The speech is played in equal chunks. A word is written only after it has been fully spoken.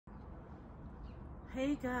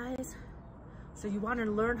Hey guys, so you want to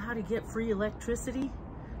learn how to get free electricity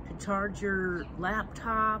to charge your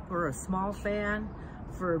laptop or a small fan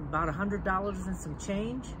for about $100 and some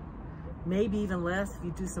change? Maybe even less if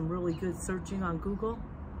you do some really good searching on Google.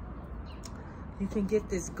 You can get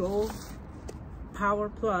this Go Power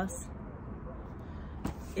Plus.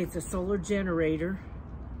 It's a solar generator,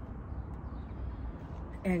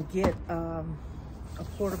 and get a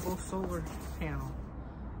portable solar panel.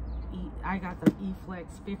 I got the E.Flex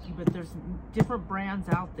 50, but there's different brands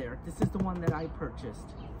out there. This is the one that I purchased.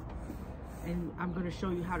 And I'm going to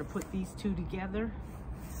show you how to put these two together.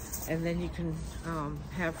 And then you can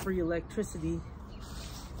have free electricity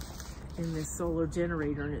in this solar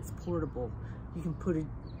generator, and it's portable. You can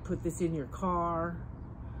put this in your car.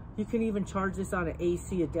 You can even charge this on an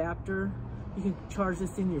AC adapter. You can charge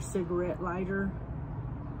this in your cigarette lighter.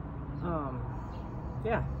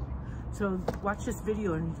 Yeah. So watch this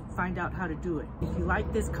video and find out how to do it. If you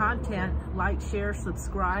like this content, like, share,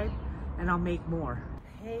 subscribe, and I'll make more.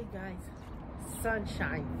 Hey guys,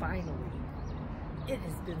 sunshine finally. It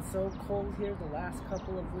has been so cold here the last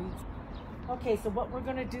couple of weeks. Okay, so what we're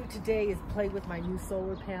gonna do today is play with my new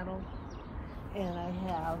solar panel. And I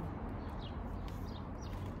have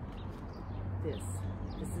this.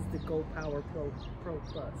 This is the Go Power Pro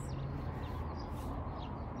Plus.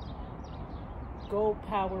 Go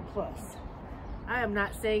Power Plus. I am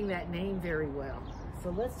not saying that name very well. So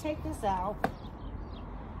let's take this out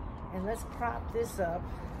and let's prop this up.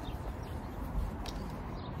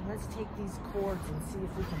 And let's take these cords and see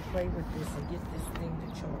if we can play with this and get this thing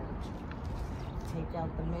to charge. Take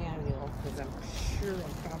out the manual because I'm sure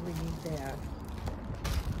I probably need that.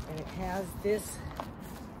 And it has this,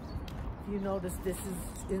 if you notice, this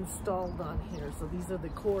is installed on here. So these are the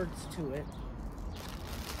cords to it.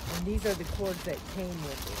 And these are the cords that came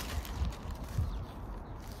with it.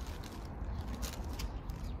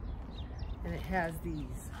 And it has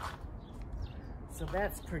these. So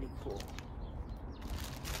that's pretty cool.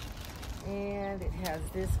 And it has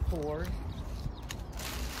this cord.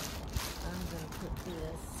 I'm going to put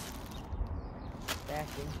this back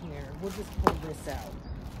in here. We'll just pull this out.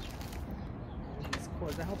 And these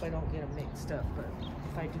cords, I hope I don't get them mixed up, but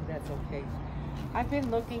if I do, that's okay. I've been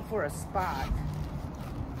looking for a spot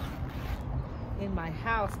in my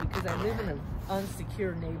house because I live in an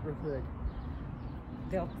unsecure neighborhood.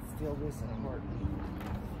 They'll steal this in a heartbeat.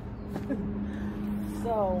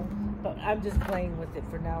 So, but I'm just playing with it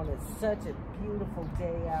for now, and it's such a beautiful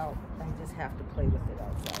day out. I just have to play with it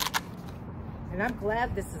outside. And I'm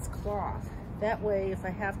glad this is cloth. That way, if I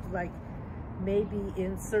have to like maybe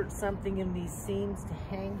insert something in these seams to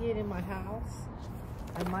hang it in my house,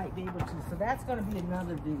 I might be able to. So that's gonna be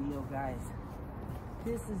another video, guys.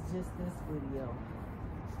 This is just this video.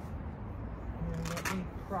 And let me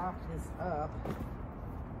prop this up.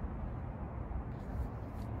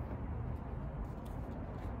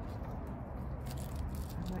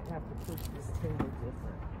 I might have to push this table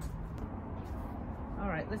different. All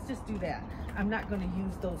right, let's just do that. I'm not going to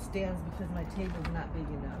use those stands because my table's not big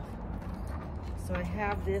enough. So I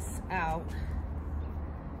have this out,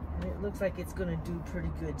 and it looks like it's going to do pretty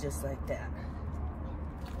good just like that.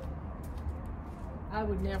 I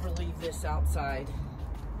would never leave this outside.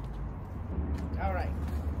 All right.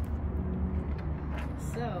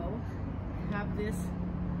 So I have this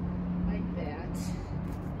like that.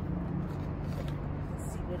 Let's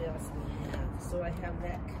see what else we have. So I have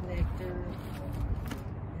that connector,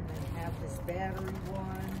 and I have this battery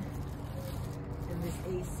one, and this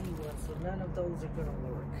AC one. So none of those are gonna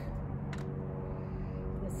work.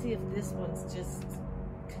 Let's see if this one's just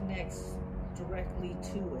connects directly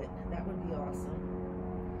to it. That would be awesome.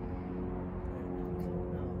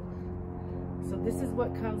 So this is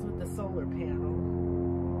what comes with the solar panel.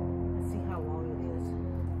 Let's see how long it is.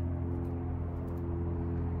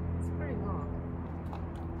 It's pretty long.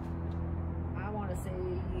 I want to say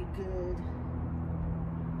good,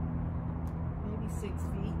 maybe 6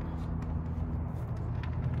 feet.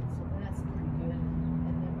 So that's pretty good.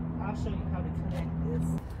 And then I'll show you how to connect this.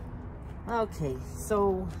 Okay,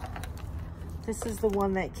 so this is the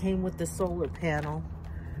one that came with the solar panel.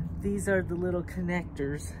 These are the little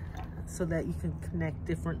connectors, so that you can connect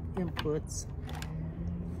different inputs.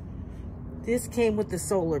 This came with the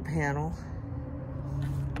solar panel.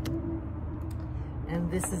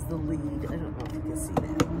 And this is the lead. I don't know if you can see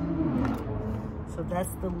that. So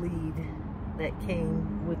that's the lead that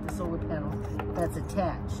came with the solar panel that's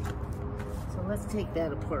attached. So let's take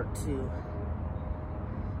that apart too.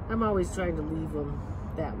 I'm always trying to leave them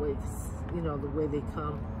that way, you know, the way they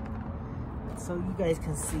come, so you guys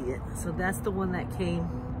can see it. So that's the one that came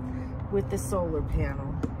with the solar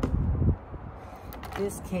panel.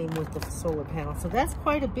 this came with the solar panel. So that's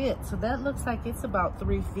quite a bit. So that looks like it's about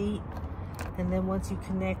 3 feet. And then once you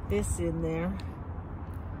connect this in there,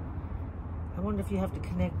 I wonder if you have to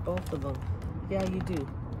connect both of them. Yeah, you do.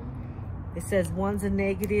 It says one's a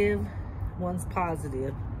negative, one's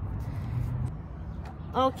positive.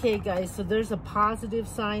 Okay guys, so there's a positive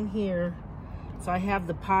sign here. So I have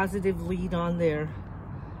the positive lead on there.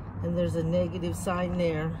 And there's a negative sign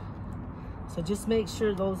there. So just make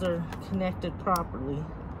sure those are connected properly.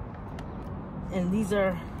 And these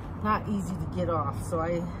are not easy to get off, so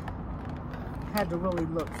I had to really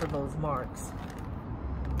look for those marks.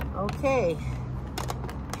 Okay,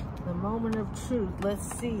 the moment of truth, let's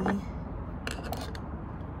see.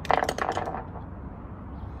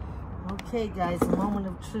 Okay guys, the moment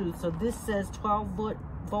of truth. So this says 12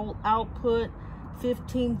 volt output,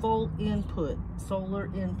 15 volt input, solar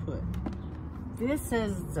input. This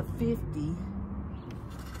says it's a 50.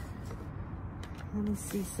 Let me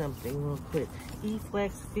see something real quick.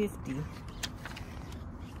 E.Flex 50.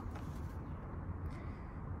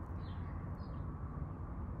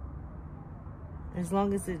 As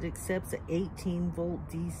long as it accepts an 18 volt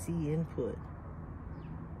DC input.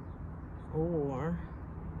 Or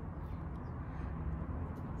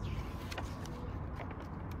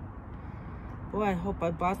boy, I hope I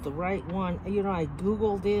bought the right one. You know, I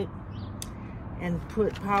Googled it and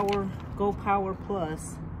put Go Power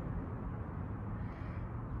Plus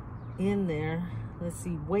in there. Let's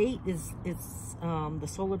see, weight is, the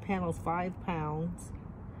solar panel's 5 pounds.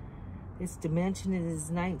 Its dimension is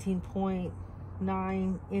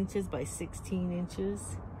 19.9 inches by 16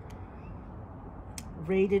 inches.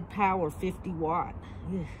 Rated power 50 watt.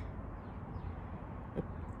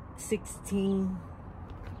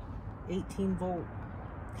 18 volt.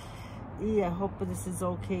 Yeah, I hope this is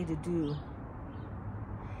okay to do.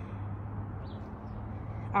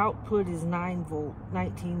 Output is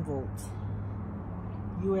 19 volts.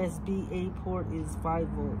 USB-A port is 5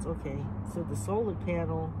 volts. Okay, so the solar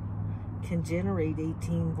panel can generate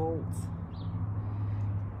 18 volts.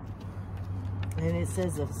 And it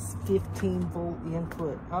says a 15 volt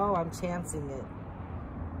input. Oh, I'm chancing it.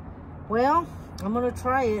 Well, I'm gonna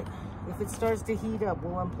try it. If it starts to heat up,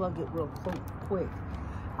 we'll unplug it real quick.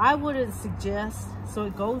 I wouldn't suggest, so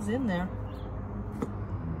it goes in there.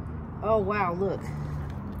 Oh wow, look.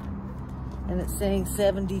 And it's saying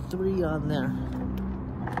 73 on there.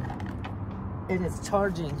 And it's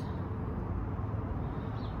charging.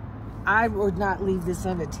 I would not leave this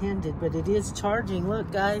unattended, but it is charging.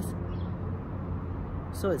 Look, guys.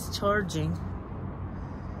 So it's charging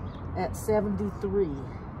at 73.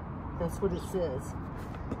 That's what it says.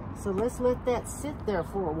 So let's let that sit there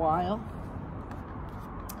for a while.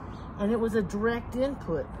 And it was a direct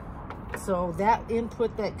input. So that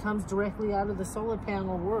input that comes directly out of the solar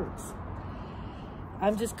panel works.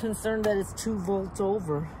 I'm just concerned that it's 2 volts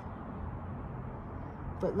over.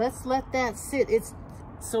 But let's let that sit. It's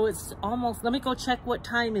almost, let me go check what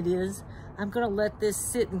time it is. I'm gonna let this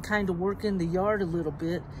sit and kind of work in the yard a little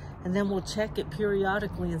bit, and then we'll check it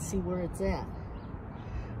periodically and see where it's at.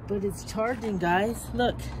 But it's charging, guys.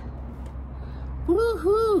 Look.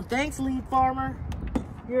 Woohoo! Thanks, lead farmer.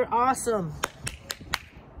 You're awesome.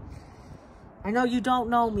 I know you don't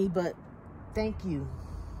know me, but thank you.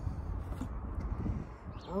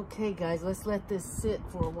 Okay, guys, let's let this sit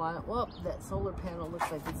for a while. Well, that solar panel looks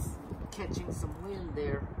like it's catching some wind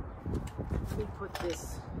there. Let me put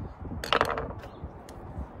this.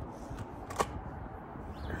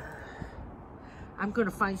 I'm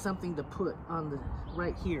gonna find something to put on the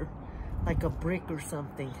right here, like a brick or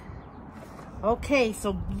something. Okay,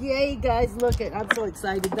 so yay, guys, look at, I'm so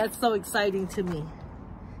excited. That's so exciting to me.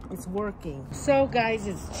 It's working. So, guys,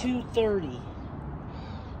 it's 2:30,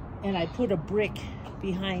 and I put a brick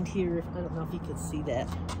behind here. I don't know if you can see that.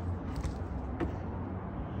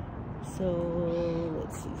 So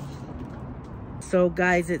let's see. So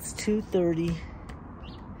guys, it's 2:30,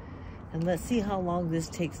 and let's see how long this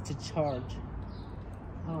takes to charge.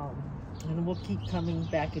 And we'll keep coming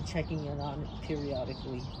back and checking in on it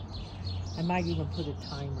periodically. I might even put a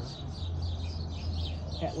timer.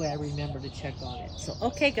 That way I remember to check on it. So,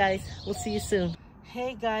 okay guys, we'll see you soon.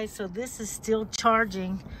 Hey guys, so this is still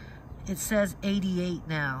charging. It says 88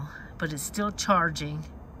 now, but it's still charging.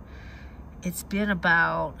 It's been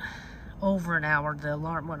about over an hour. The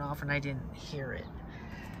alarm went off and I didn't hear it.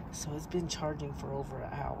 So it's been charging for over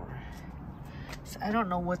an hour. So I don't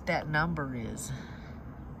know what that number is.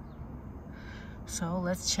 So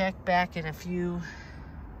let's check back in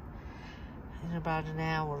about an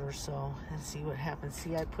hour or so and see what happens.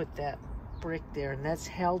 See, I put that brick there and that's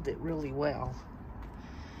held it really well.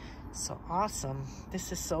 So awesome.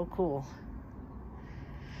 This is so cool.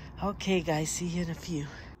 Okay, guys, see you in a few.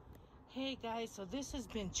 Hey, guys, so this has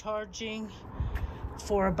been charging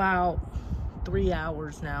for about 3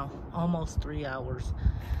 hours now, almost 3 hours.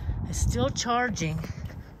 It's still charging.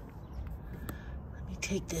 Let me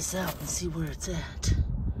take this out and see where it's at.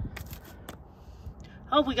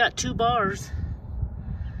 Oh, we got 2 bars.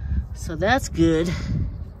 So that's good.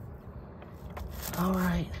 All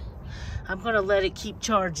right, I'm gonna let it keep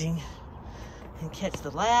charging and catch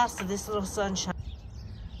the last of this little sunshine.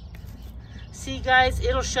 See, guys,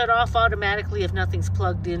 it'll shut off automatically if nothing's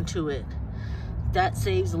plugged into it. That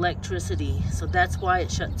saves electricity, so that's why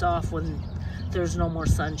it shuts off when there's no more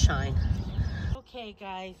sunshine. Okay,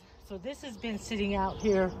 guys, so this has been sitting out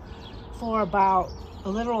here for about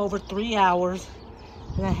a little over 3 hours,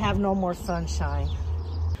 and I have no more sunshine.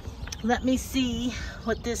 Let me see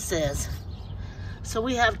what this says. So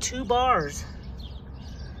we have 2 bars,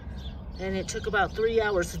 and it took about 3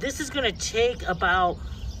 hours. So this is gonna take about,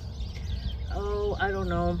 oh, I don't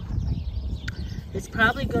know. It's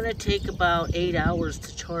probably gonna take about 8 hours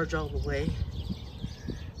to charge all the way.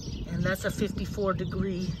 And that's a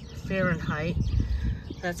 54-degree Fahrenheit.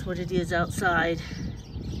 That's what it is outside.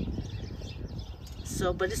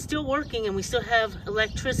 So, but it's still working and we still have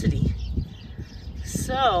electricity.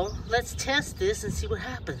 So let's test this and see what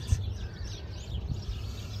happens.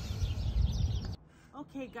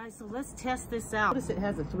 Okay, guys, so let's test this out. Notice it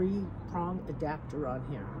has a 3-prong adapter on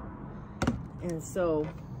here. And so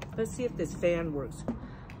let's see if this fan works.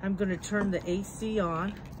 I'm gonna turn the AC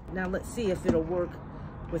on. Now let's see if it'll work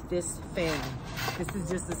with this fan. This is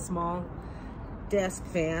just a small desk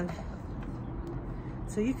fan.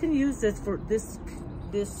 So you can use this for this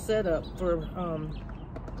setup for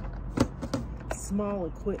small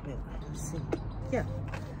equipment. Let's see. Yeah,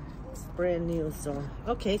 it's brand new. So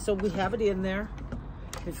okay, so we have it in there.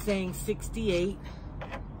 It's saying 68.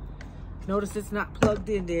 Notice it's not plugged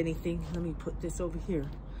into anything. Let me put this over here.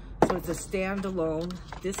 So it's a standalone.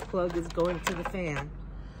 This plug is going to the fan.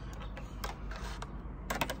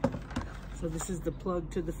 So this is the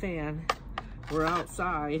plug to the fan. We're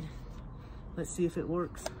outside. Let's see if it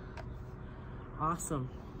works. Awesome.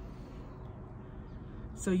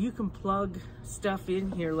 So you can plug stuff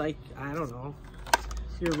in here like, I don't know,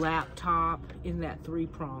 your laptop in that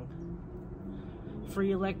 3-prong.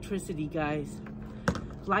 Free electricity, guys.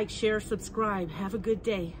 Like, share, subscribe. Have a good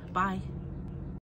day. Bye.